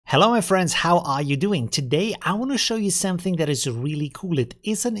Hello my friends, how are you doing? Today I want to show you something that is really cool. It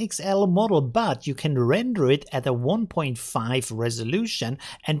is an XL model, but you can render it at a 1.5 resolution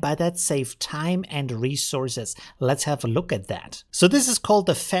and by that save time and resources. Let's have a look at that. So this is called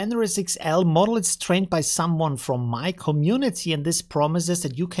the FenrisXL model. It's trained by someone from my community and this promises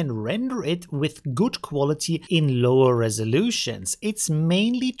that you can render it with good quality in lower resolutions. It's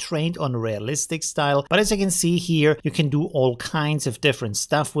mainly trained on realistic style, but as you can see here, you can do all kinds of different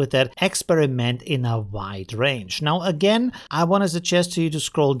stuff with that, experiment in a wide range. Now again, I want to suggest to you to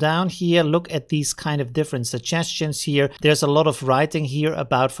scroll down here, look at these kind of different suggestions here. There's a lot of writing here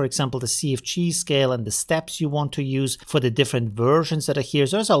about, for example, the CFG scale and the steps you want to use for the different versions that are here.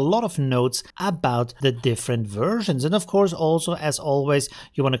 So there's a lot of notes about the different versions. And of course, also as always,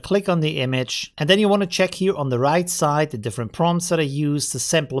 you want to click on the image and then you want to check here on the right side the different prompts that are used, the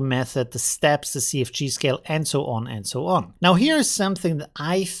sample method, the steps, the CFG scale, and so on and so on. Now here's something that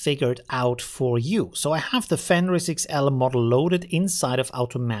I figured out for you. So I have the FenrisXL model loaded inside of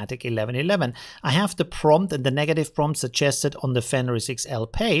Automatic 1111. I have the prompt and the negative prompt suggested on the FenrisXL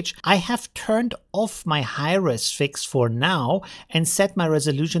page. I have turned off my high-res fix for now and set my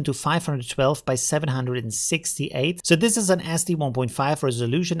resolution to 512 by 768. So this is an SD 1.5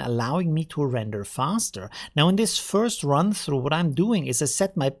 resolution allowing me to render faster. Now in this first run through, what I'm doing is I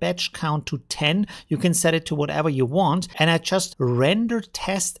set my batch count to 10. You can set it to whatever you want and I just render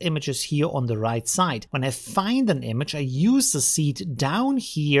test images here on the right side. When I find an image, I use the seed down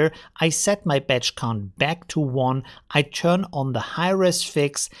here. I set my batch count back to 1. I turn on the high-res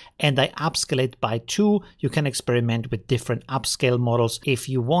fix and I upscale it by 2. You can experiment with different upscale models if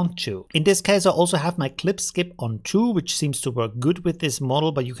you want to. In this case, I also have my clip skip on 2, which seems to work good with this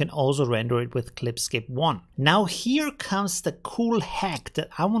model, but you can also render it with clip skip 1. Now here comes the cool hack that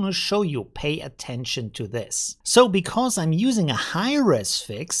I want to show you. Pay attention to this. So because I'm using a high-res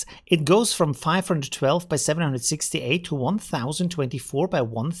fix, it goes from 512 by 768 to 1024 by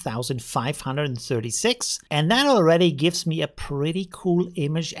 1536, and that already gives me a pretty cool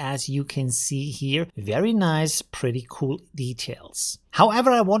image, as you can see here. Very nice, pretty cool details.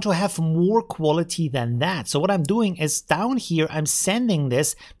 However, I want to have more quality than that. So what I'm doing is down here, I'm sending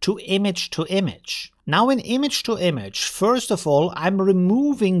this to image. Now in image to image, first of all, I'm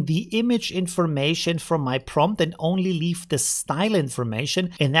removing the image information from my prompt and only leave the style information.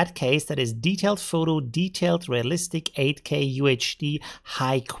 In that case, that is detailed photo, detailed, realistic, 8K, UHD,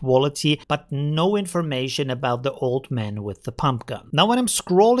 high quality, but no information about the old man with the pump gun. Now when I'm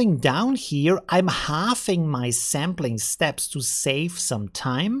scrolling down here, I'm halving my sampling steps to save some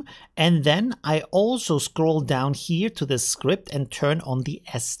time. And then I also scroll down here to the script and turn on the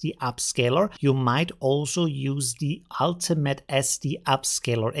SD upscaler. You might also use the Ultimate SD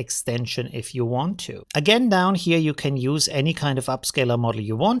Upscaler extension if you want to. Again, down here you can use any kind of upscaler model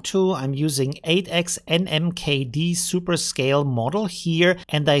you want to. I'm using 8x NMKD Super Scale model here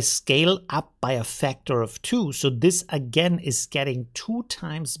and I scale up by a factor of 2. So this again is getting 2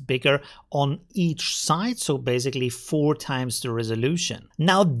 times bigger on each side. So basically 4 times the resolution.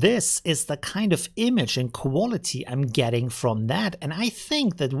 Now this is the kind of image and quality I'm getting from that. And I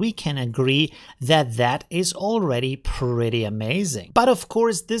think that we can agree that that is already pretty amazing. But of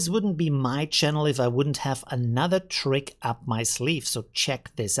course, this wouldn't be my channel if I wouldn't have another trick up my sleeve. So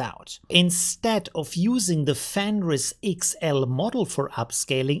check this out. Instead of using the FenrisXL model for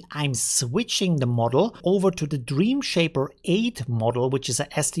upscaling, I'm switching the model over to the DreamShaper 8 model, which is a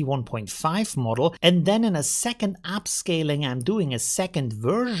SD 1.5 model. And then in a second upscaling, I'm doing a second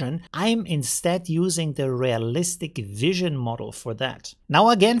version. I'm instead using the realistic vision model for that. Now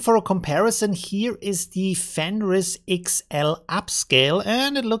again, for a comparison, here is the FenrisXL upscale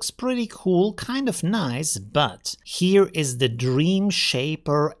and it looks pretty cool, kind of nice, but here is the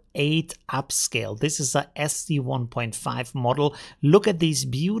DreamShaper 8 upscale. This is a SD 1.5 model. Look at these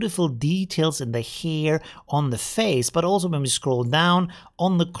beautiful details in the hair, on the face, but also when we scroll down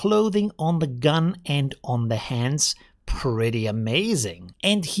on the clothing, on the gun and on the hands. Pretty amazing.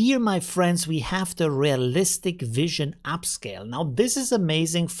 And here, my friends, we have the realistic vision upscale. Now this is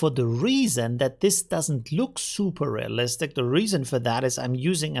amazing for the reason that this doesn't look super realistic. The reason for that is I'm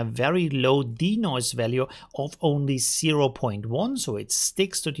using a very low denoise value of only 0.1, so it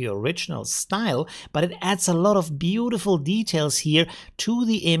sticks to the original style, but it adds a lot of beautiful details here to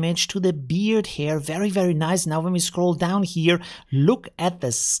the image, to the beard hair. Very, very nice. Now when we scroll down here, look at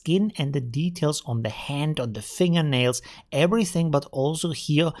the skin and the details on the hand, on the fingernails, everything, but also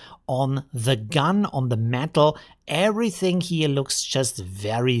here on the gun, on the metal, everything here looks just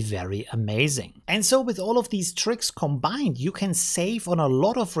very, very amazing. And so with all of these tricks combined, you can save on a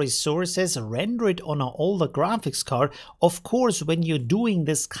lot of resources, render it on an older graphics card. Of course, when you're doing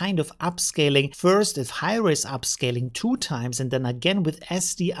this kind of upscaling, first with high-res upscaling 2 times, and then again with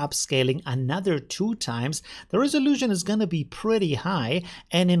SD upscaling another 2 times, the resolution is going to be pretty high.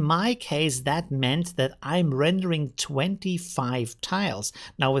 And in my case, that meant that I'm rendering 25 tiles.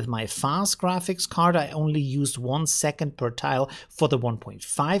 Now with my fast graphics card, I only used 1 second per tile for the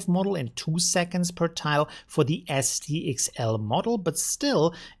 1.5 model and 2 seconds per tile for the SDXL model, but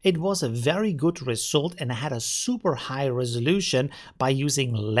still it was a very good result, and I had a super high resolution by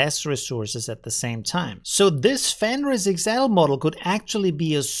using less resources at the same time. So this FenrisXL model could actually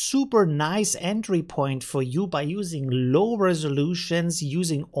be a super nice entry point for you by using low resolutions,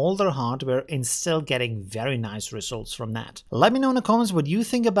 using older hardware, and still getting very nice results from that. Let me know in the comments what you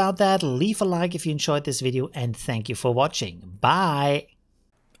think about that. Leave a like if you enjoyed this video, and thank you for watching. Bye!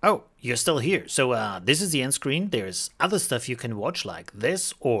 Oh, you're still here. So this is the end screen. There's other stuff you can watch like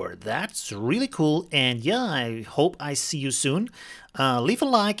this or that. It's really cool. And yeah, I hope I see you soon. Leave a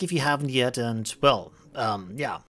like if you haven't yet. And well, yeah.